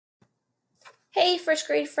Hey, first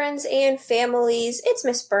grade friends and families, it's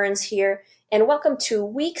Miss Burns here, and welcome to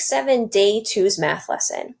Week 7, Day 2's math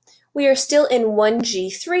lesson. We are still in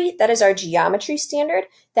 1G3, that is our geometry standard,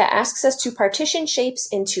 that asks us to partition shapes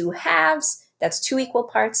into halves, that's 2 equal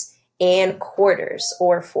parts, and quarters,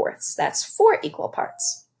 or fourths, that's 4 equal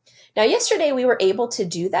parts. Now, yesterday we were able to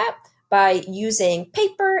do that by using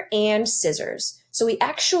paper and scissors. So we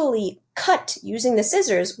actually cut, using the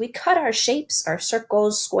scissors, we cut our shapes, our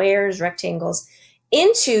circles, squares, rectangles,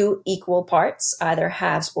 into equal parts, either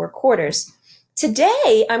halves or quarters.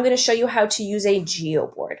 Today, I'm going to show you how to use a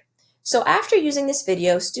geoboard. So after using this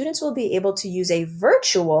video, students will be able to use a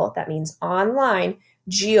virtual, that means online,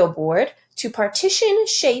 geoboard to partition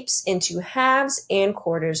shapes into halves and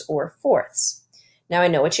quarters or fourths. Now I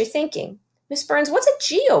know what you're thinking. Miss Burns, what's a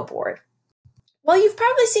geoboard? Well, you've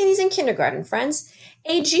probably seen these in kindergarten, friends.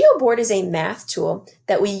 A geoboard is a math tool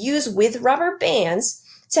that we use with rubber bands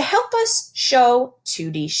to help us show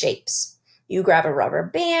 2D shapes. You grab a rubber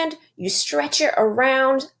band, you stretch it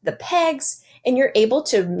around the pegs, and you're able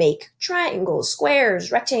to make triangles,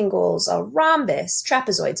 squares, rectangles, a rhombus,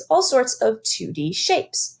 trapezoids, all sorts of 2D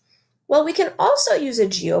shapes. Well, we can also use a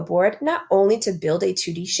geoboard not only to build a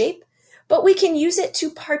 2D shape, but we can use it to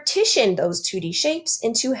partition those 2D shapes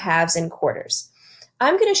into halves and quarters.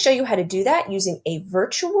 I'm going to show you how to do that using a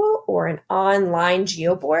virtual or an online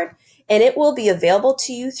geoboard, and it will be available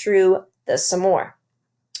to you through the Some More.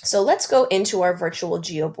 So let's go into our virtual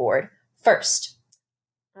geoboard first.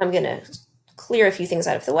 I'm going to clear a few things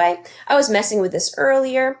out of the way. I was messing with this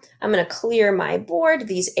earlier. I'm going to clear my board.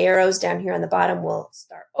 These arrows down here on the bottom will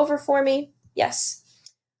start over for me. Yes.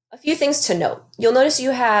 A few things to note. You'll notice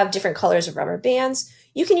you have different colors of rubber bands.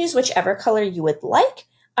 You can use whichever color you would like.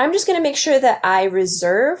 I'm just going to make sure that I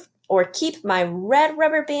reserve or keep my red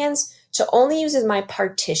rubber bands to only use as my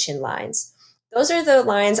partition lines. Those are the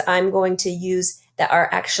lines I'm going to use that are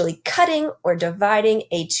actually cutting or dividing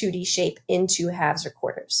a 2D shape into halves or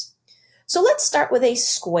quarters. So let's start with a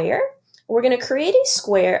square. We're going to create a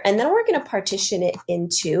square and then we're going to partition it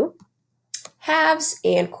into halves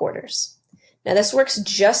and quarters. Now this works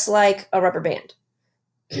just like a rubber band.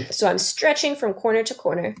 So I'm stretching from corner to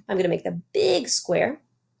corner. I'm going to make the big square.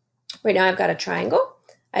 Right now I've got a triangle.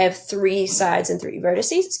 I have 3 sides and 3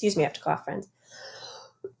 vertices. Excuse me, I have to cough, friends.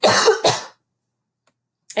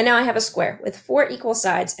 And now I have a square with 4 equal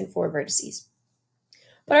sides and 4 vertices.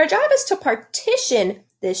 But our job is to partition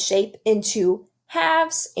this shape into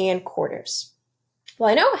halves and quarters. Well,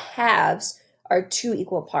 I know halves are 2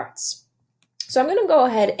 equal parts. So I'm going to go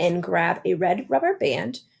ahead and grab a red rubber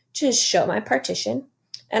band to show my partition.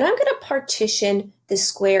 And I'm going to partition this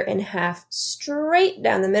square in half straight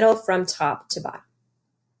down the middle from top to bottom.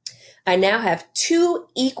 I now have 2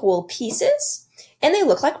 equal pieces and they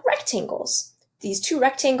look like rectangles. These 2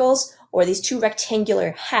 rectangles or these 2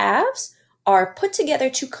 rectangular halves are put together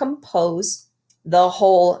to compose the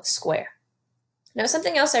whole square. Now,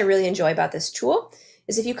 something else I really enjoy about this tool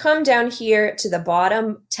is if you come down here to the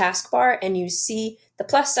bottom taskbar and you see the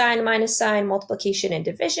plus sign, minus sign, multiplication, and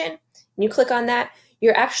division, and you click on that,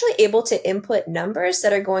 you're actually able to input numbers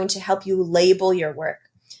that are going to help you label your work.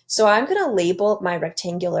 So I'm going to label my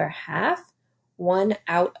rectangular half 1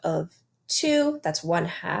 out of 2. That's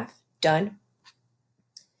 1/2. Done.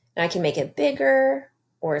 And I can make it bigger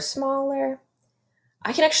or smaller.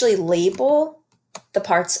 I can actually label the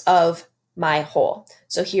parts of my whole.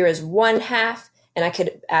 So here is 1/2, and I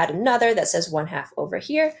could add another that says 1/2 over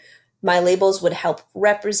here. My labels would help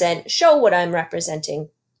show what I'm representing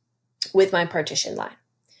with my partition line.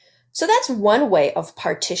 So that's one way of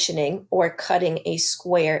partitioning or cutting a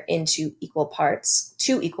square into equal parts,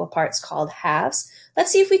 2 equal parts called halves.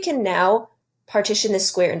 Let's see if we can now partition this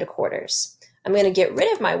square into quarters. I'm going to get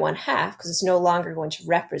rid of my 1/2 because it's no longer going to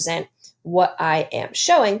represent what I am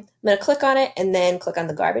showing. I'm going to click on it and then click on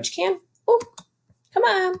the garbage can. Oh, come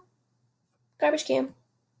on, garbage can.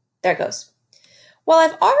 There it goes. Well,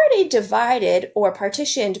 I've already divided or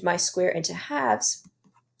partitioned my square into halves.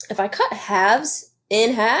 If I cut halves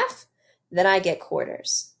in half, then I get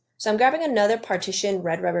quarters. So I'm grabbing another partition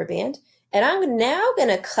red rubber band, and I'm now going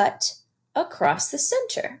to cut across the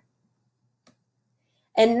center.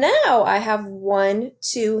 And now I have 1,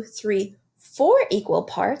 2, 3, 4 equal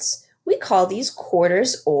parts. We call these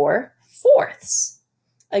quarters or fourths.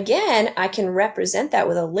 Again, I can represent that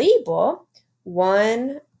with a label,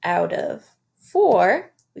 1 out of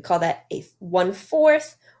 4. We call that a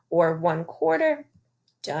 1/4 or 1/4.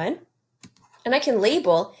 Done. And I can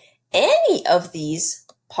label any of these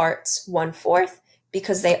parts 1/4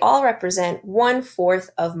 because they all represent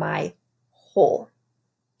 1/4 of my whole.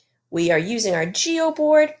 We are using our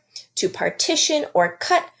geoboard to partition or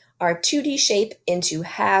cut our 2D shape into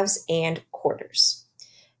halves and quarters.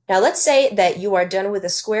 Now let's say that you are done with a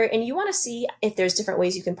square and you want to see if there's different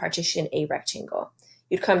ways you can partition a rectangle.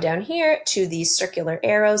 You'd come down here to these circular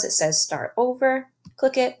arrows. It says start over.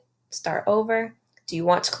 Click it, start over. Do you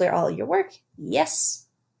want to clear all of your work? Yes.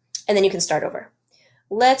 And then you can start over.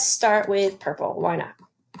 Let's start with purple. Why not?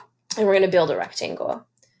 And we're going to build a rectangle.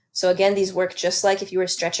 So again, these work just like if you were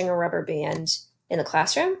stretching a rubber band in the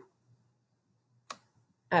classroom.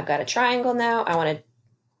 I've got a triangle now. I want to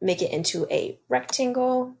make it into a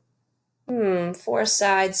rectangle. 4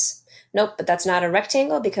 sides. Nope, but that's not a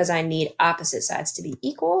rectangle because I need opposite sides to be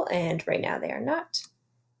equal, and right now they are not.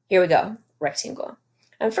 Here we go, rectangle.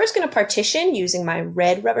 I'm first going to partition using my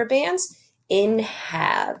red rubber bands in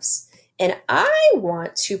halves. And I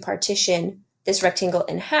want to partition this rectangle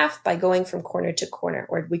in half by going from corner to corner,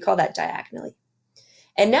 or we call that diagonally.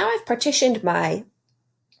 And now I've partitioned my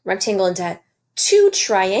rectangle into 2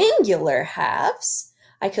 triangular halves.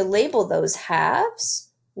 I could label those halves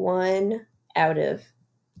 1 out of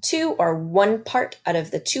 2, or 1 part out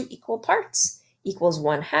of the 2 equal parts equals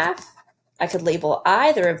 1/2. I could label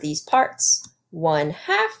either of these parts 1/2.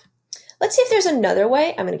 Let's see if there's another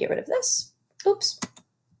way. I'm going to get rid of this. Oops.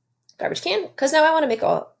 Garbage can, because now I want to make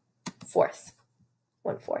a 1/4.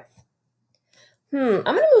 1/4. I'm going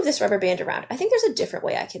to move this rubber band around. I think there's a different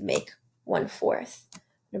way I could make 1/4.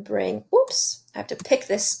 I'm going to I have to pick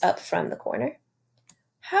this up from the corner.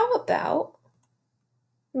 How about,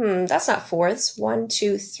 that's not 4ths. 1,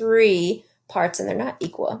 2, 3 parts, and they're not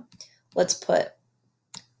equal. Let's put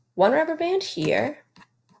 1 rubber band here,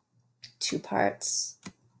 2 parts.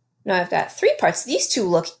 Now I've got 3 parts. These 2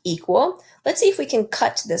 look equal. Let's see if we can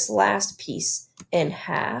cut this last piece in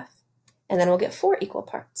half, and then we'll get 4 equal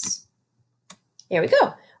parts. Here we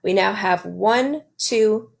go. We now have 1,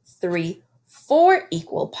 2, 3, 4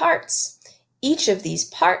 equal parts. Each of these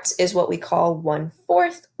parts is what we call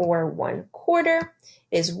 1/4 or 1/4.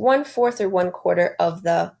 It is 1/4 or 1/4 of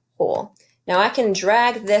the whole. Now I can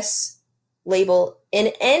drag this label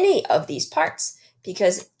in any of these parts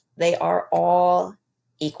because they are all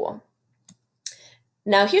equal.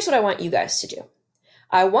 Now here's what I want you guys to do.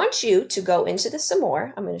 I want you to go into this some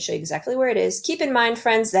more. I'm going to show you exactly where it is. Keep in mind,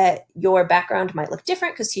 friends, that your background might look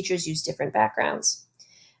different because teachers use different backgrounds.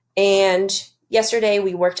 And yesterday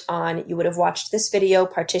we worked on, you would have watched this video,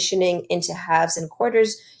 partitioning into halves and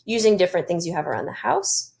quarters using different things you have around the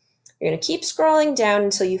house. You're going to keep scrolling down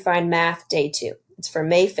until you find Math Day 2. It's for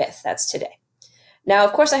May 5th. That's today. Now,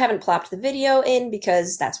 of course, I haven't plopped the video in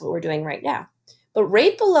because that's what we're doing right now. But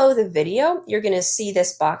right below the video, you're going to see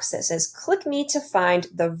this box that says, click me to find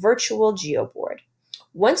the virtual Geoboard.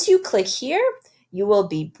 Once you click here, you will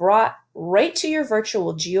be brought right to your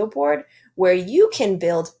virtual Geoboard where you can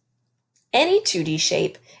build any 2D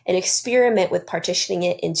shape and experiment with partitioning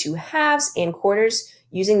it into halves and quarters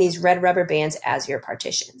using these red rubber bands as your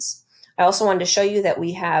partitions. I also wanted to show you that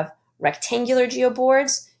we have rectangular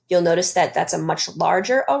Geoboards. You'll notice that that's a much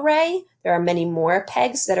larger array. There are many more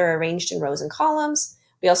pegs that are arranged in rows and columns.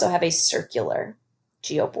 We also have a circular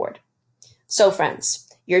Geoboard. So friends,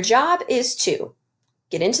 your job is to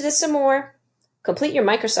get into this some more, complete your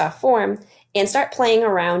Microsoft form, and start playing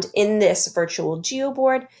around in this virtual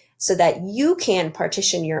Geoboard so that you can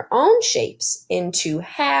partition your own shapes into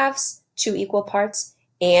halves, 2 equal parts,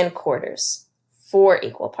 and quarters, 4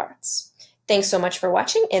 equal parts. Thanks so much for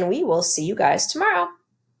watching, and we will see you guys tomorrow.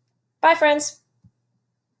 Bye, friends.